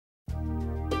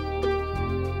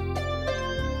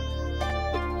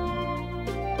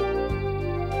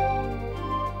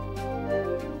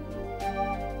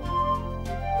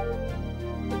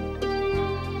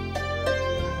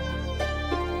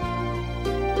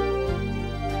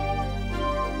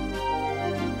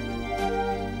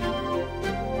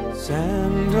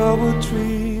Sandalwood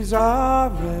trees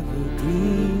are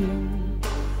evergreen.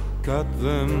 Cut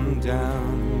them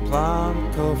down,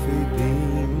 plant coffee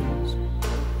beans.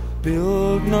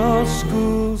 Build no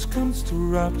schools,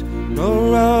 construct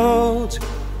no roads.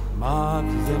 Mark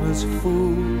them as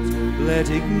fools, let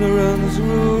ignorance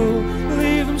rule.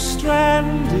 Leave them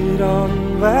stranded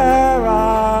on their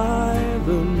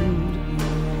island.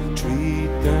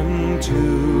 Treat them to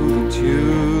the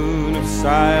tune of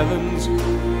silence.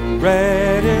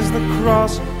 Red is the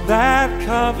cross that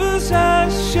covers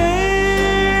our shame.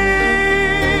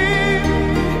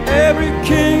 Every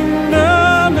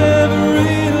kingdom,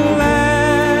 every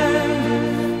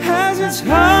land has its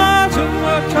heart of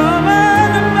a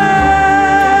common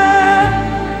man.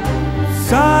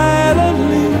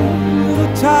 Silently the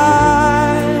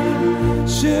tide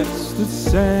shifts the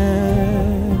sand.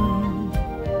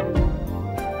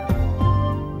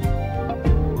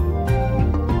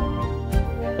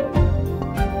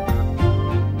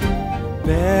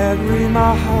 Bury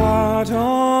my heart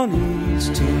on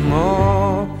East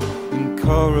Timor, in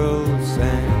coral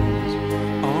sands,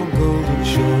 on golden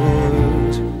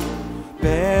shores.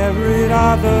 Buried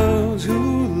are those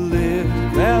who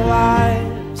lived their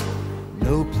lives,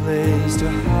 no place to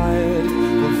hide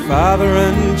for father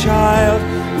and child.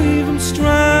 Leave them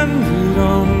stranded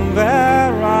on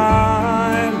their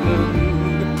island.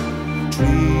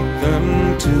 Treat them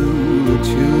to the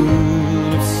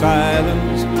tune of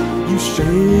silence. You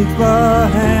shake the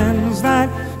hands that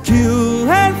kill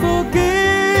and forgive.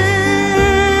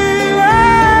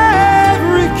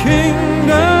 Every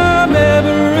kingdom,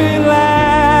 every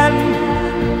land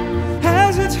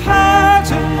has its heart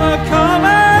in the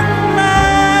common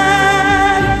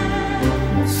man.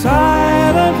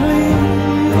 Silently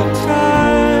the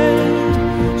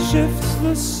tide shifts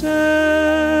the sand.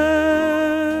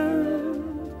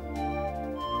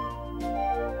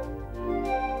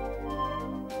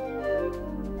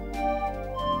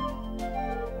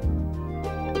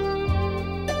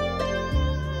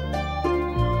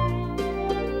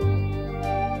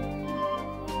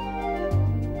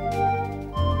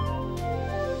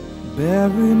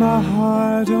 Bury my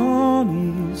heart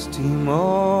on East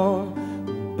Timor,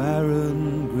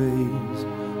 barren graves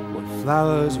where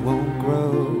flowers won't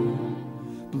grow.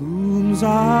 Blooms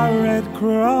our Red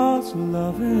Cross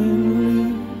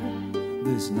lovingly,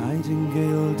 this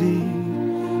nightingale deed.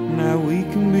 Now we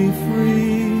can be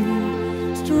free,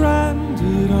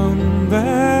 stranded on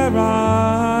their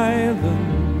island.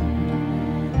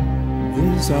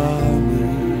 This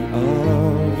army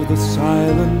of the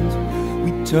silent,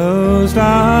 we toast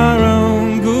our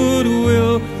own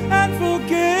goodwill and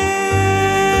forget.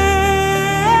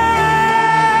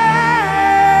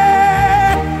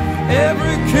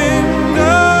 Every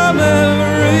kingdom,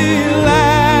 every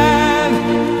land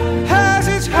has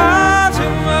its heart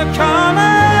in the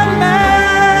common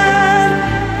man.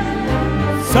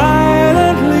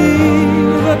 Silently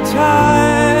the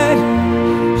tide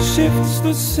shifts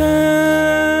the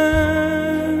sand.